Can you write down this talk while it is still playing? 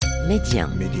Média.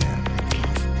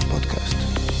 Podcast.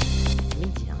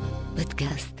 Média.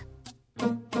 Podcast.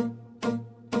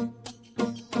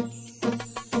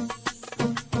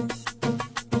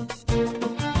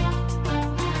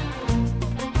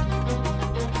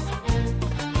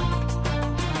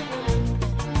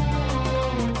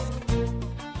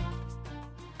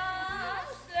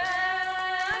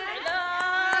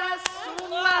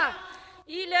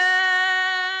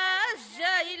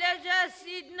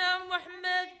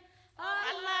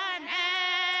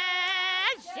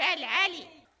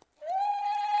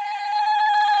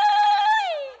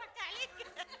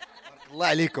 الله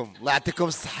عليكم، الله يعطيكم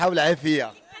الصحة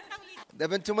والعافية.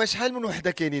 دابا انتم شحال من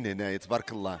وحدة كاينين هنايا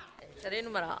تبارك الله؟ 20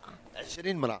 امرأة.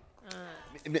 20 امرأة.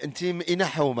 انت من اين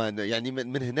حومة يعني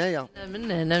من هنايا؟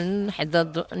 من هنا من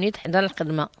حدا نيت حدا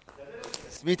الخدمة.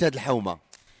 سميت هاد الحومة؟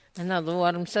 هنا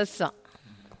دوار مساسة.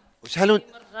 وشحال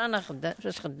مرجانة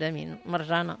فاش خدامين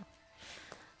مرجانة.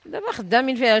 دابا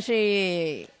خدامين فيها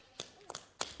شي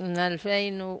من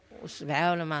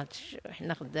 2007 ولا ما عرفتش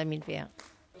حنا خدامين فيها.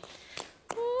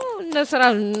 الناس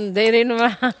راه دايرين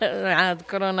مع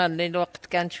كورونا اللي الوقت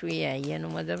كان شويه عيان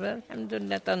وما دابا الحمد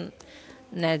لله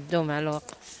تنعدوا مع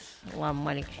الوقت. اللهم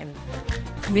لك الحمد.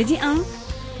 ميدي 1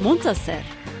 منتصر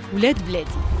ولاد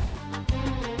بلادي.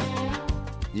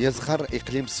 يزخر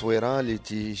إقليم الصويرة اللي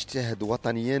تجتهد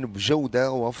وطنيا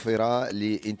بجودة وفرة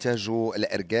لإنتاج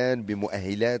الأركان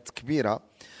بمؤهلات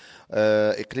كبيرة.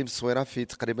 إقليم الصويرة فيه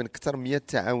تقريبا أكثر من 100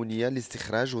 تعاونية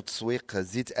لاستخراج وتسويق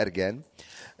زيت أركان.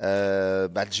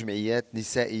 بعض الجمعيات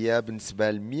نسائية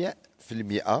بنسبة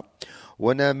 100%.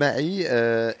 وانا معي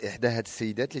احدى هاد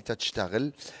السيدات اللي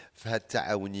تشتغل في هاد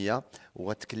التعاونيه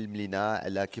وتكلم لنا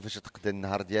على كيفاش تقضي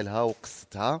النهار ديالها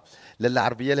وقصتها. لاله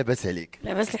عربيه، لاباس عليك؟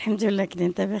 لاباس الحمد لله. كده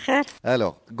انت بخير؟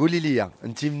 الو قولي لي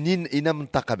انت منين اين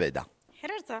منطقه بعدا؟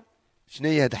 حريرته. شنو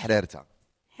هي هاد حريرته؟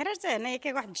 حريرته هنايا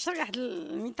كاين واحد الشرق، واحد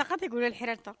المنطقه تيقولوا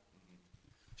الحريرته.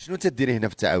 شنو تديري هنا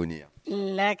في التعاونيه؟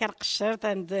 لا كنقشر،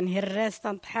 تنهرس،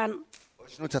 تنطحن.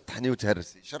 شنو تطحني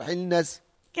وتهرسي؟ شرحي للناس.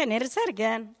 كنهرس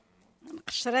ركان،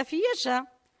 نقشرها فياشة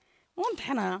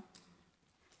ونطحنها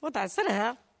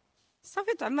وتعصرها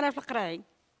صافي تعمرها في القراعي.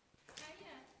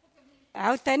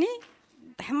 عاوتاني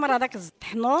تحمر هذاك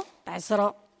الطحنو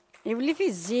تعصرو يولي فيه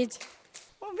الزيت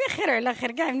وبخير على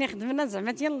خير. كاع ملي خدمنا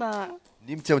زعما يلا.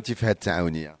 نمتى وانت في هاد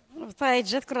التعاونيه؟ طيب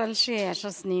جات كره لشي 10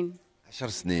 سنين. 10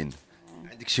 سنين.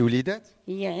 عندك شي وليدات؟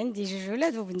 هي عندي 2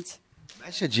 ولاد وبنت.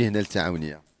 علاش تجي هنا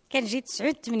للتعاونيه؟ كنجي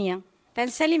 9 8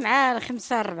 تنسالي مع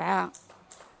 5 4.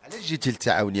 علاش جيتي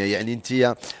للتعاونيه؟ يعني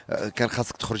انت كان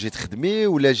خاصك تخرجي تخدمي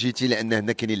ولا جيتي لان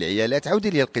هنا كاينين العيالات؟ عاودي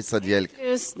لي القصه ديالك.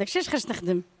 داكشي علاش خرجت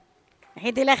نخدم،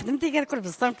 حيت الا خدمتي كنكون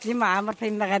بزطام. قلت لي ما عمر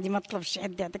فين غادي ما طلبش شي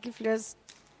حد يعطيك الفلوس.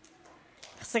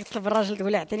 خصك تطلب الراجل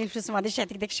تقول له عطيني الفلوس، ما غاديش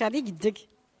يعطيك داكشي غادي يقدك.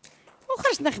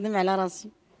 وخرجت نخدم على راسي.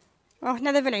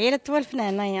 وحنا دابا العيالات توالفنا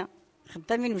هنايا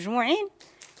خدامين مجموعين،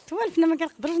 توالفنا ما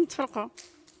كنقدروش نتفرقوا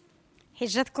حيت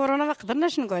جات كورونا. ما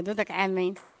قدرناش نقعدوا داك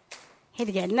عامين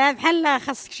حيت قعدنا بحال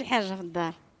خاصك شي حاجه في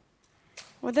الدار.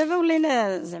 ودابا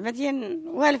ولينا زعما ديال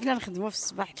والفنا نخدموا في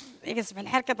الصباح. كتصبح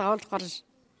الحال كتغاول تخرج،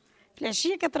 في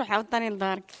العشيه كتروح عاوتاني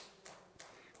لدارك،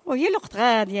 وهي الوقت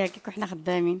غاديه كيكون حنا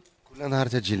خدامين. كل نهار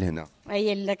تجي لهنا؟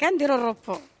 هي لا كنديروا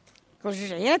الروبو، كل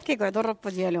 2 عيالات كيقعدوا الروبو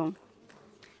ديالهم.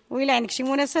 وإلا عندك شي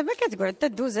مناسبه كتقعد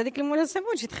تدوز هذيك المناسبه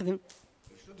وتجي تخدم.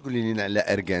 شنو تقولي لنا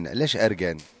على أركان؟ علاش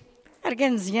أركان؟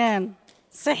 أركان مزيان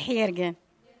صحي.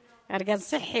 أركان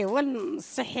صحي هو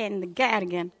الصحي عندك كاع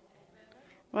أركان.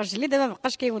 راجلي دابا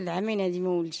مابقاش كيولد عامين هادي ما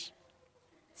ولدش.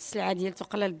 السلعه ديالته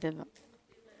قلال دابا.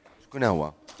 شكون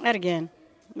هو؟ أركان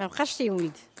ما بقاش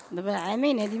تيولد دابا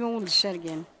عامين هادي ما ولدش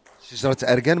أركان. شجرة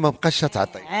أركان ما بقاش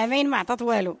تعطي؟ عامين ما عطات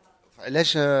والو.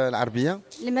 علاش العربية؟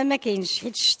 الماء ما كاينش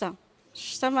حيت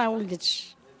الشتا ما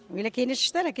ولدتش. وإلا كاين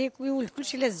الشتا راه كيولد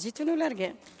كلشي، لا الزيتون ولا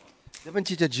أركان. دابا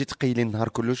انت تجي تقيلي النهار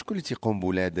كله، شكون اللي تيقوم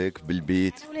بولادك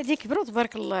بالبيت؟ ولادي كبروا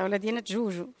تبارك الله، ولادينا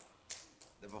تزوجوا.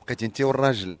 دابا بقيتي انت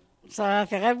والراجل؟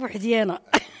 صافي غير بوحدي انا.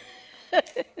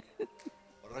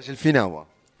 الراجل فين هو؟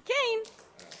 كاين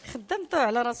خدامته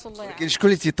على راسو الله يعاون. ولكن شكون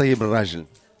اللي تيطيب الراجل؟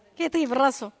 كيطيب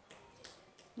راسو.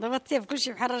 دابا طيب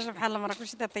كلشي بحال الراجل بحال المراه،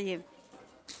 كلشي تطيب.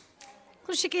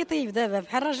 كلشي كيطيب دابا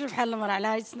بحال الراجل بحال المراه.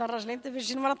 على يتسنى الراجل امتى باش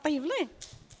تجي المراه طيب ليه؟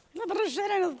 لا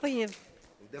الرجال انا طيب.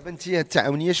 دابا انت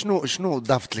التعاونيه شنو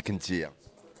ضافت لك انت؟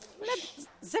 ولا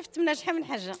زفت منها شحال من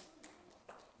حاجه.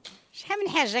 شحال من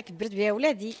حاجه كبرت بها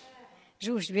ولادي،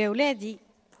 جوجت بها ولادي،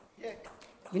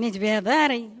 بنيت بها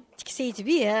داري، تكسيت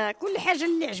بها. كل حاجه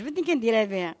اللي عجبتني كنديرها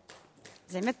بها.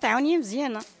 زعما التعاونيه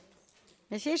مزيانه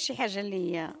ما فيهاش شي حاجه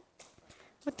اللي هي.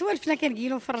 وتوالفنا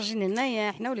كنقيلو فرجين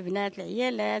هنايا حنا والبنات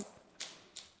العيالات،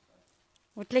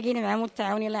 وتلاقينا مع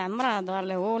التعاونيه لا عمرها دار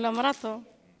لا هو ولا مراته.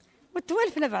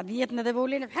 وتوالفنا بعضياتنا دابا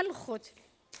ولينا بحال الخوت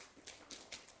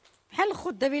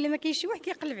دابا الا ما كاينش شي واحد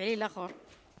كيقلب عليه الاخر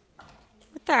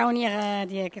والتعاونيه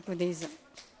غاديه هكاك ودايزه.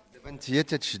 دابا انت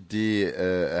تتشدي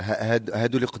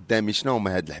هادو اللي قدامي، شنو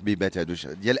هما هاد الحبيبات هادو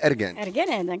ديال الاركان؟ اركان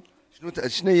هذاك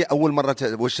شنو هي اول مره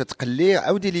واش تقليه؟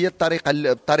 عاودي لي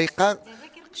الطريقه.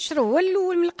 كنقشر هو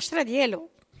الاول من القشره ديالو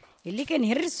اللي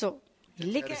كنهرسو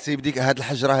اللي سيب ديك هاد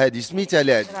الحجره هادي سميتها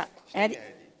لاد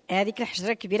هذيك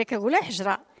الحجره الكبيره كنقولها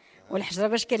حجره، والحجره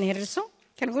باش كنهرسو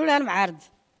كنقولوا لها المعارض.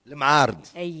 المعارض؟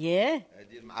 اييه.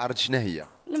 هذه المعارض شنو هي؟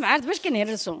 المعارض باش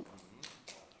كنهرسو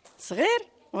صغير،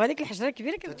 وهذيك الحجره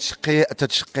الكبيره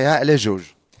تتشقيها على جوج،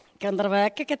 كنضربها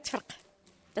هكا كتفرق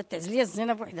تتعزليها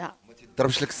الزينه بوحدها. ما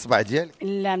تضربش لك الصبع ديالك؟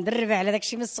 لا مدربه على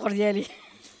داكشي من الصغر ديالي.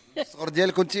 الصغر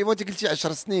ديالك كنت قلتي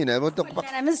 10 سنين.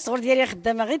 انا من الصغر ديالي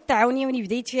خدامه غير التعاونيه، وني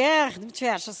بديت فيها خدمت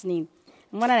فيها 10 سنين،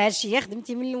 وانا هذا الشيء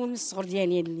خدمتي من الاول من الصغر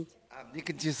ديالي. اللي ملي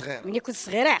كنتي صغيره؟ ملي كنت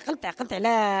صغيره عقلت على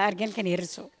اركان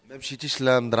كنهرسو. ما مشيتيش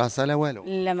لا مدرسه لا والو؟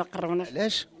 لا ما قروناش.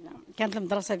 علاش؟ كانت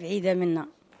المدرسه بعيده منا،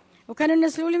 وكانوا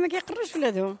الناس الاولى ما كيقروش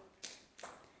ولادهم.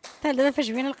 حتى دابا فاش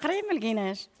بينا القرايه ما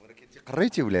لقيناش. ولكن انت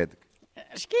قريتي ولادك؟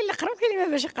 اش كاين اللي قراو كاين اللي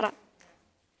ما باش يقرا.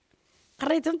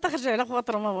 قريتهم تخرجوا على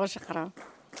خواطرهم ما بغاوش يقراو،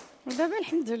 ودابا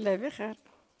الحمد لله بخير.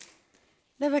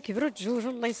 دابا كبروا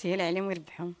تزوجوا الله يسهل عليهم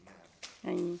ويربحهم.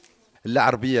 يعني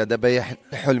العربيه دابا هي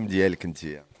الحلم ديالك انت؟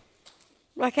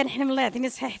 وكنحلم الله يعطيني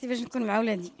صحيحتي باش نكون مع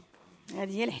ولادي،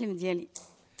 هذه هي الحلم ديالي.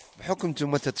 بحكم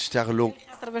نتوما تتشتغلوا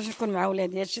خاطر باش نكون مع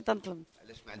ولادي هادشي تنطلب.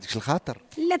 علاش ما عندكش الخاطر؟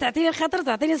 لا تعطيني الخاطر،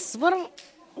 تعطيني الصبر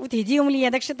وتهديهم ليا،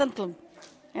 داكشي تنطلب.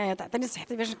 تعطيني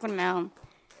صحتي باش نكون معاهم.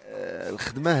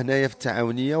 الخدمه هنايا في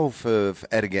التعاونيه وفي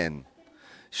اركان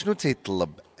شنو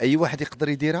تيطلب؟ اي واحد يقدر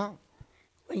يديرها؟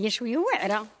 هي شويه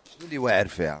واعره. شنو اللي واعر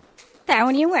فيها؟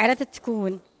 التعاونيه واعره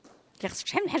تتكون، كيخصك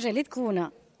شحال من حاجه اللي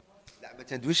تكونها. لا ما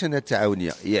تندويش انا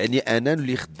التعاونيه، يعني انا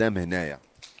اللي خدام هنايا.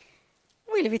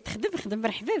 ويلي بغيت تخدم خدم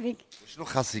مرحبا بك. شنو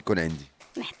خاص يكون عندي؟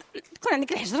 تكون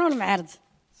عندك الحجره والمعارض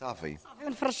صافي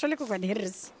ونفرشوا لك وقعد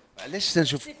يهرس. علاش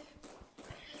تنشوف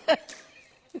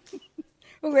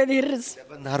وقعد يهرس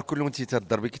دابا النهار كله وانت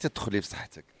تضربي كي تدخلي في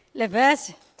صحتك؟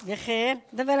 لاباس بخير.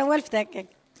 دابا انا والفت هكاك،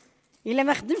 الا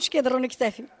ما خدمتش كيضروني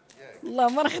كتافي.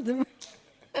 اللهم نخدم.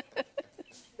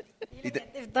 اذا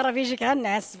في الضرب يجيك غير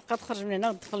النعاس، تبقى تخرج من هنا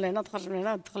وتدخل هنا، تخرج من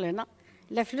هنا وتدخل هنا،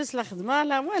 لا فلوس لا خدمه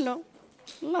لا والو.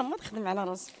 اللهم تخدم على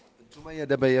راسك. انتم يا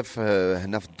دابا يا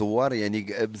هنا في الدوار يعني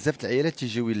بزاف العيالات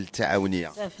تيجيو للتعاونيه.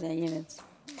 بزاف العيالات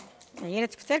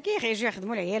كثار كيجيو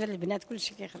يخدموا، العيالات البنات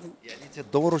كلشي كيخدم. يعني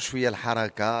تدوروا شويه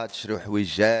الحركه، تشريو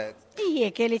حويجات.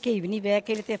 كاين اللي كيبني بها،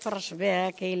 كاين اللي تيفرش بها،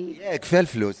 كاين ياك فيها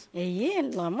الفلوس.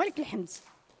 اللهم لك الحمد.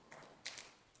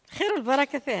 خير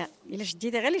والبركه فيها، الا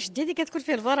شديتي غير اللي شديتي كتكون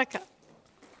فيه البركه،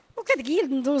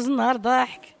 وكتقيل ندوز النهار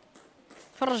ضاحك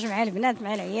فرج مع البنات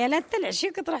مع العيالات حتى العشيه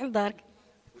كتروح لدارك.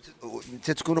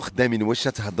 تتكونوا خدامين، واش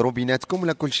تهضروا بيناتكم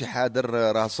ولا كلشي حاضر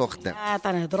راسو خدام؟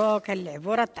 تنهضروا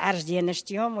كنلعبوا، راه التعارج ديالنا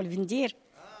شتيهم والبندير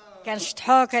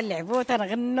كنشطحوا كنلعبوا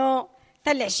تنغنوا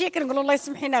حتى العشيه كنقولوا الله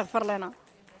يسمح لنا يغفر لنا.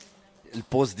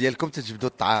 البوز ديالكم تجبدوا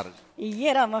التعارج؟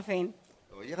 راه ما فين.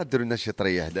 وهي غديروا لنا شي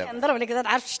طريح دابا. نضرب لك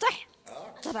تعرف تشطح،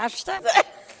 تعرف تشطح.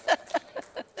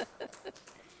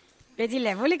 غادي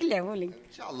نلعبوا لك ان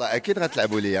شاء الله اكيد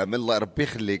غتلعبوا ليا من الله ربي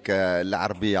يخليك.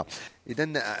 العربيه اذا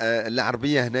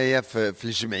العربيه هنايا في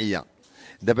الجمعيه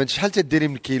دابا شحال تديري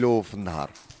من كيلو في النهار؟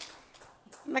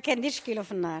 ما كنديرش كيلو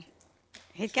في النهار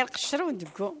حيت كنقشروا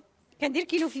وندقوا، كندير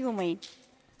كيلو في يومين.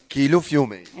 كيلو في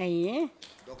يومين؟ اييه.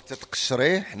 دونك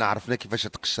تتقشريه، حنا عرفنا كيفاش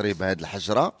تقشريه بهاد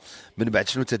الحجره، من بعد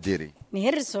شنو تديري؟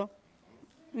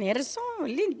 نهرسو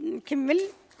اللي نكمل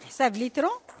حساب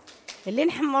ليترو، اللي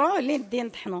نحمرو اللي ندي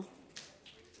نطحنو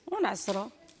ونعصرو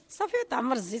صافي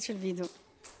وتعمر الزيت في الفيدو.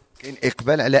 كاين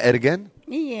اقبال على اركان؟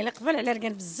 الاقبال على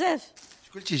اركان بزاف.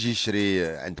 شكون تيجي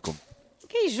يشري عندكم؟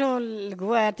 كيجيو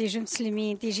الكوار، تيجيو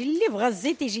مسلمين، تيجي اللي بغى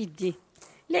الزيت تيجي يديه،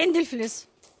 اللي عنده الفلوس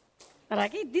راه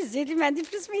كيدي الزيت، اللي ما عنده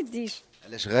الفلوس ما يديش.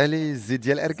 علاش غالي الزيت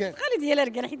ديال اركان؟ غالي ديال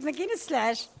اركان حيت ما كاينش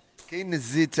السلعاش. كاين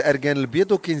الزيت اركان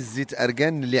البيض وكاين الزيت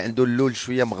اركان اللي عنده اللول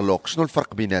شويه مغلوق، شنو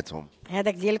الفرق بيناتهم؟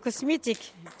 هذاك ديال الكوسميتيك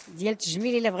ديال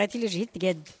التجميل الا بغيتي له جهد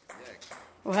تقاد،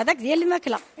 وهذاك ديال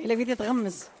الماكله الا بغيتي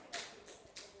تغمس.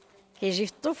 كيجي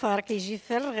في الطفار، كيجي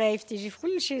في الرغايف، تيجي في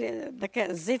كل شيء داك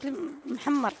الزيت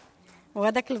المحمر.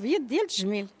 وهذاك البيض ديال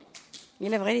التجميل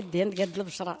الا بغيتي دهن تقاد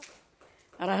البشره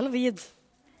راه البيض،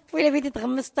 وإلا بغيتي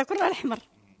تغمس تاكل راه الحمر.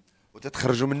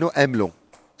 وتتخرجوا منه املو؟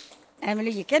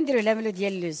 املو كنديروا الاملو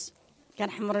ديال اللوز،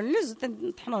 كنحمروا اللوز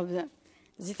وتنطحنوه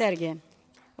بزيت اركان،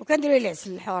 وكنديروا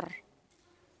العسل الحر.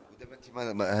 ودابا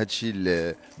انت هادشي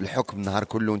بالحكم النهار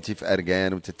كله انت في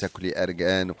اركان وتتاكلي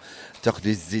اركان وتاخذي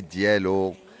الزيت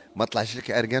ديالو، ما طلعش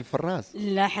لك اركان في الراس؟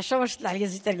 لا حاشا، واش طلع لي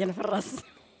زيت اركان في الراس؟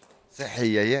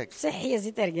 صحيه ياك؟ صحيه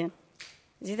زيت اركان.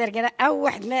 زيت اركان او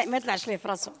واحد ما يطلعش ليه في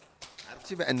راسو.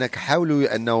 عرفتي بانك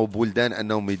حاولوا انه بلدان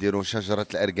انهم يديروا شجره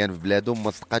الاركان في بلادهم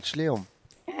ما صدقاتش ليهم؟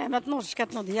 ما تنوضش،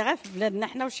 كتنوض هي غير في بلادنا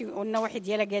حنا وشي والنواحي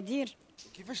ديالها قادير.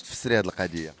 كيفاش تفسري هذه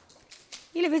القضيه؟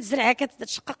 الا بغيت تزرعها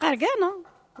كتشقق اركانه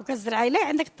وكتزرعها الا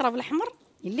عندك التراب الاحمر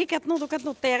اللي كتنوض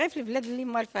وكتنوض طيا غير في البلاد اللي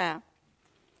موالفاها،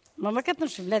 ما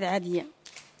كتنوضش في بلاد عاديه.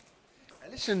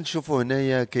 علاش نشوفوا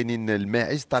هنايا كاينين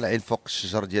الماعز طالعين فوق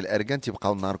الشجر ديال الاركان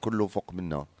تيبقاو النهار كله فوق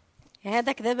منه؟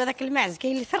 هذاك دابا داك الماعز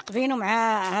كاين الفرق بينه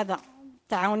مع هذا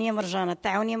التعاونيه مرجانه.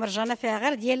 التعاونيه مرجانه فيها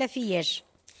غير ديالها فياش.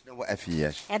 شنو هو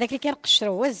افياش؟ هذاك اللي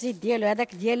كنقشرو هو الزيت ديالو.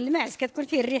 هذاك ديال الماعز كتكون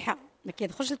فيه الريحه، ما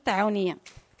كيدخلش للتعاونيه.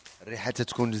 الريحه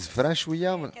تتكون زفره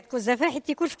شويه؟ كتكون زفره حيت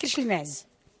تيكون في كرش الماعز،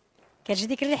 كتجي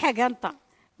ديك الريحه قانطه.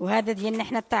 وهذا ديالنا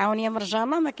حنا التعاونيه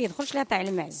مرجانه ما كيدخلش لها تاع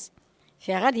الماعز،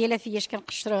 فيها غير ديالها فياش.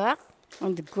 كنقشروها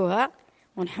وندقوها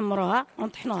ونحمروها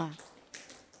ونطحنوها.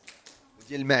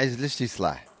 ديال الماعز علاش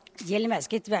تيصلاح؟ ديال الماعز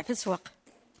كيتباع في السوق،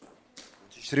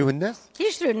 تشريوه الناس؟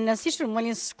 كيشريو الناس، يشريو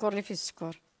مالين السكر اللي فيه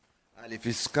السكر. اللي فيه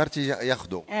السكر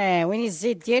تياخذوا. وين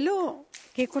الزيت ديالو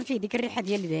كيكون فيه ديك الريحه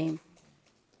ديال البهيم.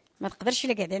 ما تقدرش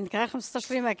الا قاعد عندك غير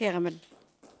 15 ما كيغمل،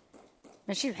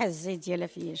 ماشي بحال الزيت ديالها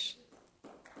فياش.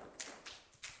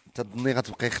 تظني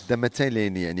غتبقاي خدامه حتى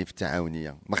لين يعني في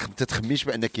التعاونيه؟ ما تتخميش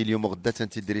بانك اليوم وغدا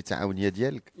تديري التعاونيه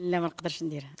ديالك؟ لا ما نقدرش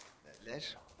نديرها.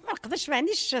 علاش؟ ما نقدرش، ما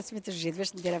عنديش سميتو الجهد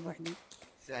باش نديرها بوحدي.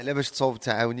 سهله باش تصوب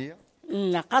التعاونيه؟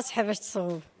 لا قاصحه باش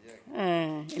تصوب.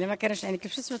 الا ما كانش عندك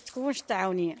الفلوس ما تكونش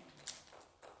التعاونيه.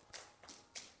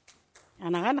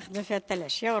 انا غير نخدم فيها حتى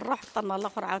العشيه ونروح حتى النهار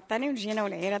الاخر عاوتاني ونجي انا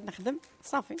والعيالات نخدم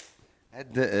صافي.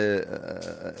 هاد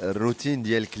الروتين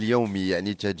ديالك اليومي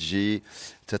يعني تتجي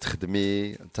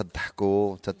تتخدمي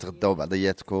تضحكوا تتغداو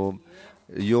بعضياتكم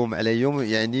يوم على يوم،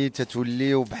 يعني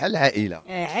تتوليو بحال عائله؟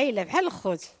 عائله بحال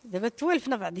الخوت. دابا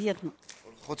توالفنا بعضياتنا.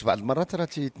 الخوت بعض المرات راه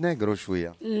تيتناقروا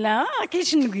شويه. لا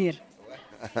كاينش النقير.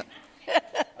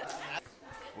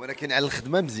 ولكن على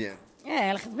الخدمه مزيان.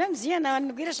 الخدمه مزيانه.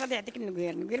 النقير اش غادي يعطيك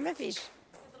النقير؟ النقير ما فيش.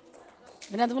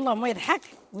 بنادم اللهم يضحك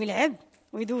ويلعب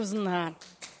ويدوز النهار،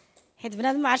 حيت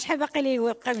بنادم ما عرفش شحال باقي ليه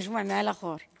يبقى مجموع مع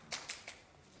الاخر.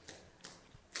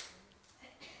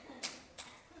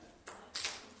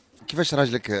 كيفاش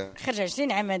راجلك خرج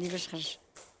 20 عام هادي باش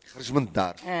خرج من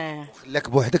الدار؟ خلاك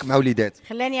بوحدك مع وليدات؟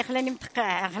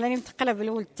 خلاني متقله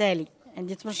بالولد التالي.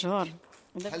 عندي 8 شهور.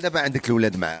 بحال دابا عندك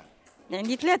الاولاد معاه؟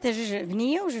 عندي 3، 2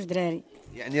 بنيه و2 دراري.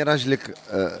 يعني راجلك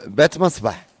بات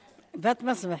مصبح؟ بات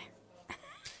مصبح.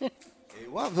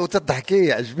 ايوا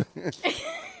وتضحكي عجبك.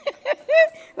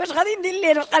 واش غادي ندير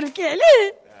ليه؟ نبقى نبكي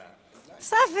عليه؟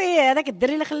 صافي هذاك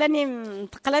الدري اللي خلاني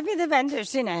متقله به دابا عنده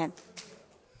 20 عام.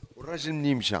 والراجل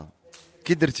منين مشى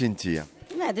كي درتي انتيا؟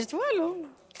 ما درت والو.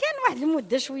 كان واحد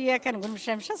المده شويه كنقول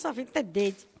مشى صافي حتى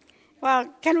ديت.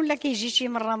 وكان ولا كيجي شي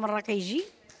مره كيجي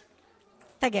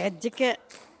حتى قعد ديك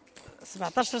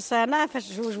 17 سنه.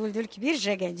 فاش جوج ولدو الكبير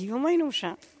جا قعد يومين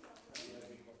ومشى.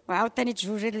 وعاود ثاني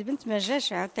تزوج هاد البنت ما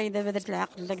جاش. عاود ثاني دابا درت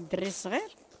العقد لذاك الدري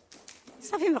الصغير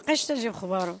صافي ما بقيتش تنجيب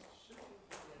خبارو.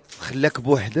 خلاك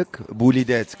بوحدك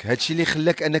بوليداتك، هادشي اللي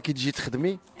خلاك انك تجي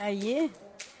تخدمي؟ اييه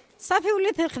صافي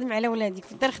وليت نخدم على ولادي.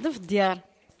 كنت نخدم في الديار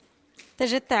حتى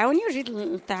جات التعاونيه وجيت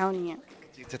للتعاونيه.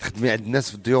 كنتي تخدمي عند الناس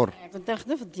في الديور؟ كنت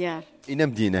نخدم في الديار. اين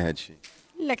مدينه هادشي؟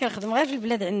 لا كنخدم غير في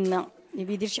البلاد عندنا. اللي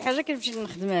بيدير شي حاجه كنمشي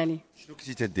نخدمها ليه. شنو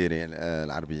كنتي تديري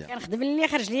العربيه؟ كنخدم اللي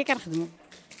خرج ليا كنخدمو.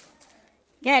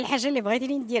 كاع الحاجه اللي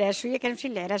بغيتيني نديرها شويه كنمشي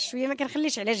للعراس شويه، ما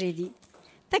كنخليش على جهدي.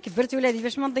 حتى كبرت ولادي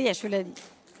باش ما نضيعش ولادي.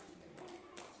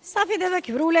 صافي دابا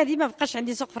كبروا ولادي ما بقاش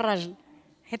عندي سوق في الراجل،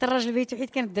 حيت الراجل بيتو حيت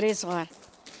كان الدراري صغار.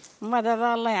 هما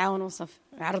دابا الله يعاونو صافي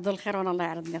يعرضوا الخير وانا الله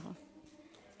يعرضني خو.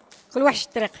 كل واحد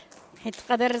الطريق، حيت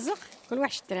قدر الرزق كل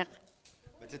واحد الطريق.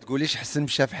 ما تتقوليش حسن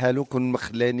مشى في حالو، كون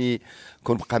خلاني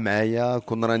كون بقى معايا،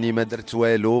 كون راني ما درت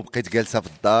والو بقيت جالسه في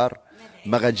الدار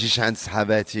ما غنجيش عند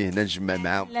صحاباتي هنا نجمع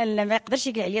معاهم؟ لا ما يقدرش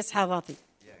يقع عليا صحاباتي.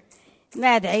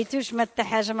 ما دعيتوش ما حتى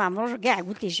حاجه، ما عمرو كاع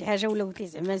قلت ليه شي حاجه ولا قلت ليه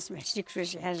زعما ما سمحتش لك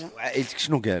شي حاجه. وعائلتك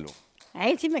شنو قالوا؟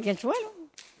 عائلتي ما قالت والو.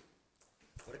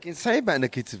 ولكن صعيب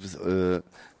انك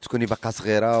تكوني باقا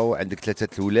صغيره وعندك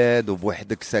 3 الاولاد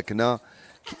وبوحدك ساكنه.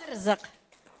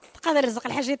 تقدر الرزق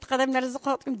الحاجه اللي تقدر من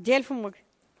الرزق ديها لفمك.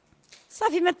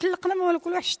 صافي ما تلقنا ما والو،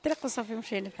 كل واحد الطريق وصافي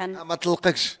مشينا بحالنا. ما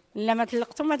طلقكش؟ لا ما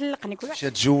تلقتو ما تلقني كل واحد. مشى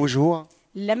تزوج هو؟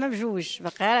 لا ما مجوجش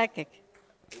باقي هكاك.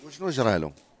 وشنو جرى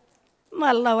له؟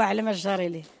 ما الله اعلم اش جاري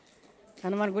ليه.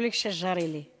 انا ما نقولكش اش جاري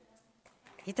ليه،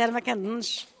 حيت انا ما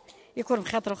كنظنش يكون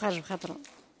بخاطرو خارج بخاطرو.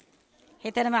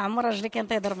 حيت انا ما عمر راجلي كان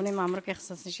تيضربني، ما عمرو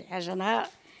كيخصصني شي حاجه. انا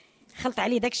خلط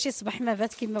عليه داك الشيء صباح ما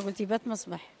بات كما قلتي بات ما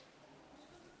صباح.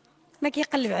 ما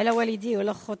كيقلب على والديه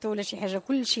ولا خوته ولا شي حاجه،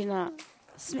 كلشي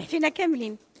سمح فينا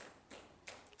كاملين.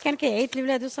 كان كيعيط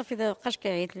لولادو صافي، ما بقاش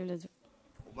كيعيط لولادو.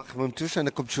 وما خممتوش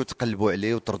انكم تمشيو تقلبوا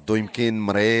عليه وتردوا، يمكن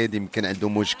مريض، يمكن عنده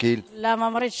مشكل؟ لا ما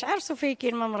مريضش، عارفو فين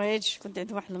كاين، ما مريضش. كنت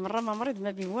عند واحد المره ما مريض،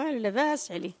 ما بيه والو،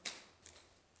 لاباس عليه،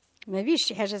 ما بيش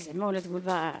شي حاجه زعما ولا تقول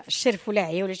بقى الشرف ولا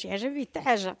عيا ولا شي حاجه، بيه حتى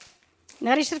حاجه.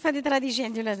 نهار يشرف هادي غادي يجي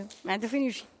عند ولادو، ما عنده فين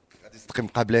يمشي. غادي تبقي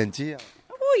مقابله انت؟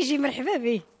 ويجي مرحبا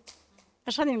به،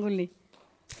 اش غادي نقول ليه؟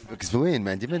 قلبك زوين،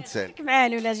 ما عندي ما نسال. مع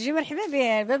الولاد يجي مرحبا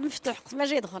به، الباب مفتوح وقت ما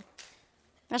جا يدخل.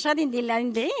 اش غادي ندير له؟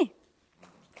 ندعيه،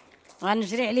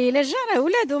 غنجري عليه الا جا، راه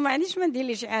ولادو، ما عنديش ما ندير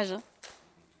ليه شي حاجه.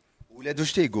 ولادو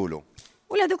اش تيقولوا؟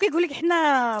 ولادو كيقول لك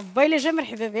حنا با الا جا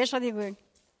مرحبا به، اش غادي يقول؟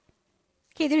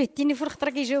 كيديروا التليفون، خطره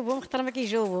كيجاوبهم خطره ما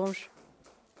كيجاوبهمش.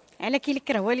 على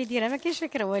كيكره والدي، راه ما كاينش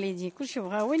كره والدي، كلشي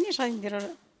بغا ويني، اش غادي ندير؟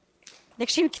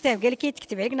 داكشي من الكتاب، قال لك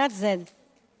كيتكتب عليك نهار تزاد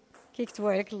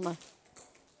كيكتبوا عليك الله.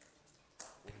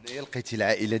 هنايا لقيتي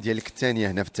العائله ديالك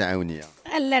الثانيه هنا في التعاونيه؟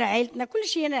 لا راه عائلتنا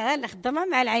كلشي، انا خدامه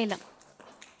مع العائله،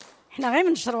 حنا غير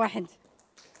من نشر واحد،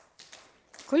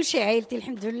 كلشي عائلتي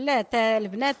الحمد لله، تا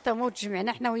البنات تا موت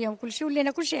جمعنا حنا وياهم، كلشي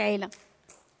ولينا كلشي عائله.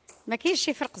 ما كاينش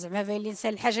شي فرق زعما بين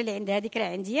الانسان، الحاجه اللي عندها هذيك راه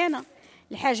عندي انا،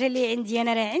 الحاجه اللي عندي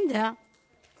انا راه عندها،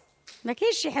 ما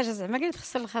كاينش شي حاجه زعما كاين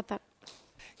تخسر الخطر.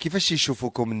 كيفاش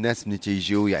يشوفوكم الناس ملي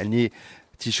تيجيو؟ يعني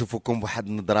تيشوفوكم بواحد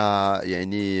النظره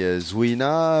يعني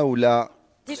زوينه ولا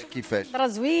كيفاش؟ نظره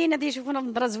زوينه، يشوفونا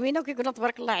بنظره زوينه وكيقولوا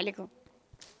تبارك الله عليكم.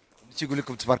 ملي تيقول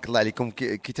لكم تبارك الله عليكم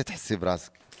كي تتحسي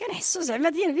براسك؟ كنحسوا زعما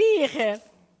ديال بيه خير،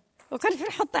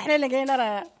 وكنفرحوا حتى حنا لقينا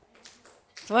راه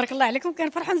تبارك الله عليكم،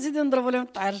 كنفرحوا نزيدوا نضربوا لهم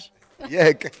الطعرج.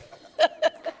 ياك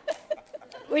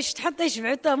واش تحط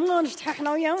يشبعوا التامون، نفتحوا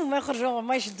حنا وياهم وما يخرجوا،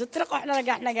 ما يشدوا الطريق وحنا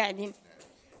راه حنا قاعدين.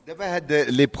 دابا هاد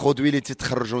لي برودوي اللي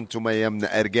تتخرجوا نتوما من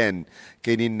اركان،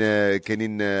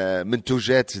 كاينين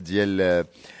منتوجات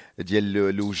ديال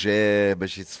الوجه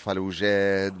باش يتصفى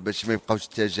الوجه، باش ما يبقاوش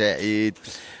التجاعيد.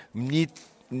 مني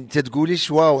انت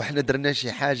تقوليش واو حنا درنا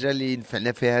شي حاجه اللي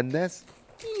نفعنا فيها الناس؟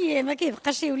 ايه ما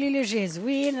كيبقاش يولي له وجه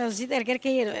زوين، زيد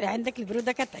اركان عندك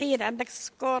البروده كتحيد، عندك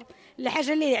السكر،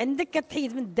 الحاجه اللي عندك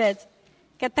كتحيد من الذات،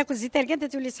 كتاكل زيت اركان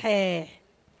تتولي صحيح.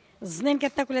 الزنين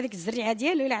كتاكل هذيك الزريعه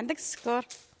ديالو، الا عندك السكر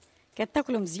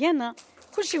كتاكلو مزيانه،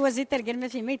 كلشي هو زيت اركان ما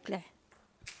فيه ما يتلح.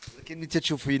 ولكن ملي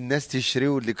تشوفي الناس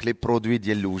تيشريو ديك لي برودوي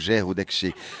ديال الوجه وداك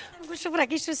الشيء، نقول شوف راه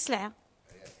كيشري السلعه،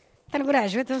 تنقول راه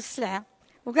عجبتهم السلعه،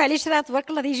 وكاع اللي شرا تبارك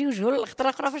الله يجي وجهه الخطره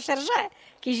اخرى فاش رجع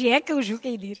كيجي هكا وجهه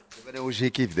كيدير. دابا انا وجهي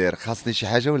كيف داير؟ خاصني شي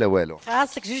حاجه ولا والو؟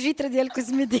 خاصك 2 لتر ديال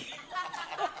الكوزميديك.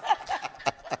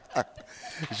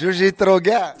 2 لتر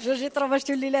كاع؟ 2 لتر باش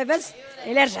تولي لاباس،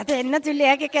 الا رجعتي عندنا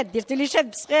تولي هكا كدير، تولي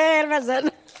شاب صغير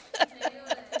مازال.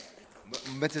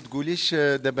 ما تتقوليش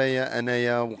دابا يا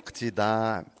انايا وقتي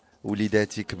ضاع،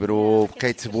 وليداتي كبروا،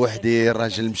 بقيت بوحدي،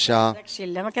 الراجل مشى؟ داكشي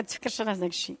لا، ما كتفكرش انا في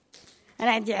داكشي،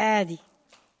 انا عندي عادي،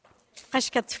 مابقاش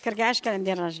كتفكر كاع اش كان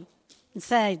عندي الراجل،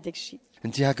 نسايد داكشي.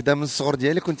 انت هكذا من الصغر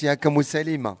ديالك كنتي هكا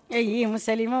مسالمه؟ اي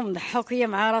مسالمه ومضحوكيه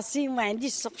مع راسي، وما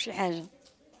عنديش سوق شي حاجه،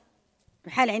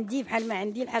 بحال عندي بحال ما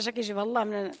عندي، الحاجه كيجيبها الله.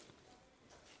 من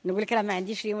نقول لك راه ما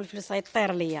عنديش اليوم الفلوس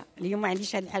غيطير ليا، اليوم ما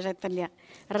عنديش هذه الحاجه يطير ليا،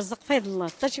 الرزق فيض الله،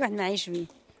 حتى شي واحد ما عايش به.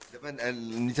 دابا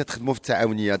ملي تخدموا في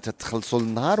التعاونيه تتخلصوا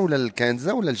للنهار ولا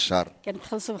للكنزه ولا للشهر؟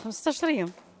 كنتخلصوا ب 15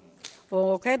 يوم،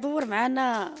 وكيدور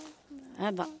معنا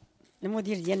هذا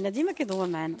المدير ديالنا، ديما كيدور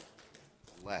معنا.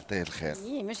 الله يعطيه الخير.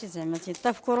 اي ماشي زعما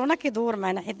حتى في كورونا كيدور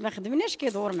معنا، حيت ما خدمناش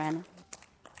كيدور معنا.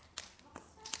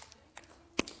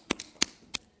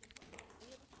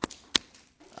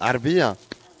 عربيه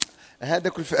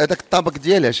هذاك هذاك الطبق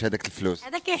ديالاش هذاك الفلوس؟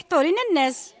 هذا كيحطوا لنا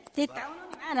الناس،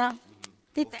 تيتعاونوا معنا،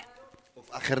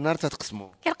 وفي اخر نهار تتقسموا؟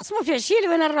 كنقسموا في عشيه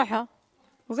وانا نروحوا،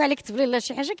 وكاع اللي كتب لي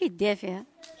شي حاجه كيديها فيها.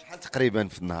 شحال تقريبا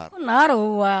في النهار؟ كل نهار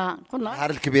هو كل نهار. النهار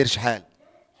الكبير شحال؟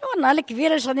 النهار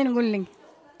الكبير اش غادي نقول لك،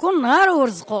 كل نهار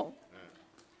ورزقو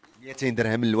 200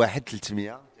 درهم الواحد،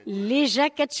 300 اللي جا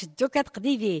كتشدو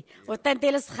كتقضي به،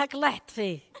 وطنطي لسخاك الله يحط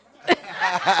فيه.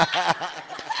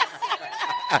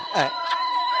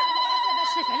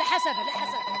 على حسب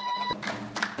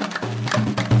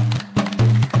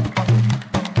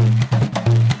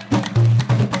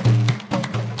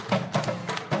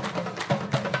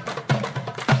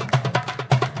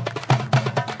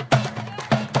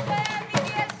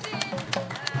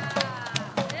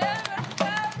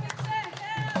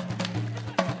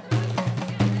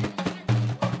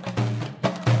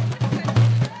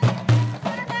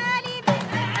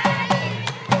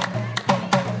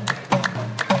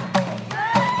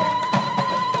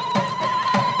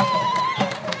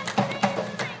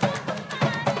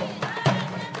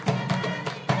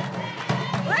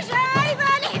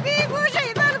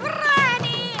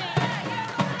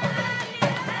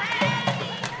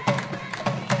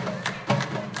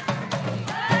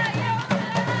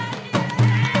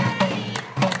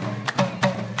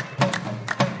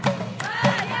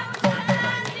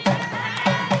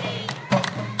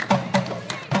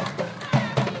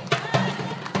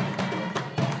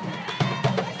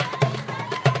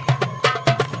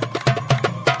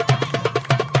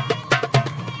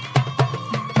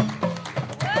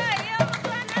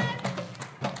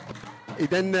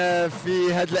إذا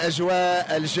في هذه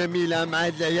الأجواء الجميلة مع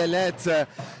هذه العيالات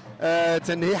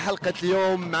تنهي حلقة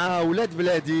اليوم مع أولاد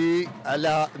بلادي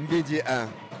على ميدي 1.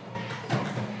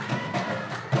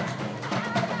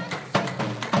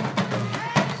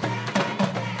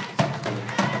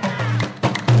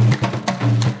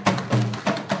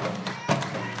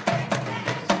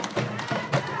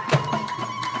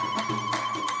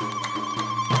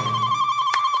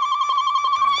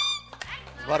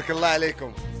 بارك الله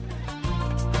عليكم.